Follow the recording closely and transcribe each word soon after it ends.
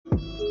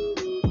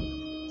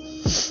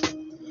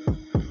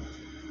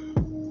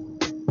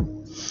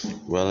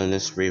rolling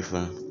this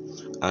reefer.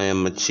 I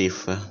am a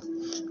chiefer.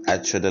 I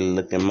try to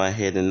look in my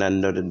head and I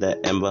know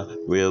that I am a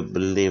real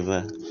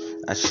believer.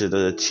 I should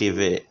achieve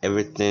it,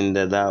 everything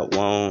that I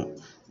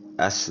want.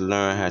 I should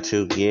learn how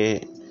to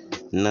get.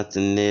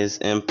 Nothing is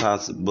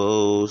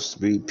impossible.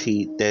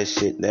 Repeat that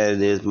shit,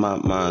 that is my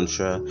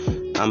mantra.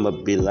 I'ma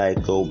be like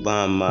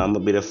Obama. I'ma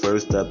be the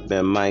first up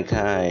in my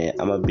kind.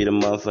 I'ma be the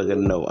motherfucker.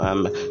 No,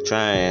 I'm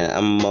trying.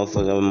 I'm a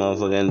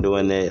motherfucker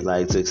doing it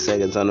like 6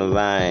 seconds on the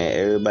vine.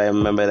 Everybody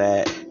remember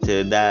that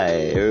till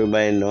die.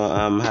 Everybody know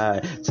I'm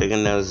high.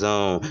 Taking that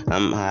zone.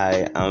 I'm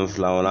high. I'm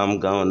flowing. I'm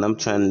gone. I'm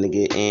trying to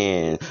get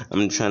in.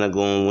 I'm trying to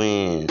go and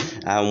win.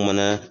 I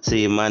wanna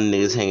see my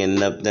niggas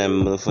hanging up that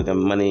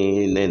motherfucking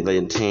money in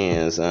their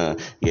tens.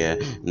 Yeah,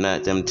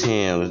 not them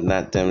Timbs,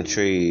 not them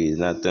trees,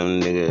 not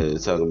them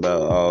niggas. Talk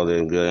about all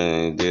the good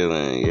and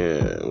dealing.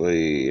 Yeah,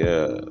 we.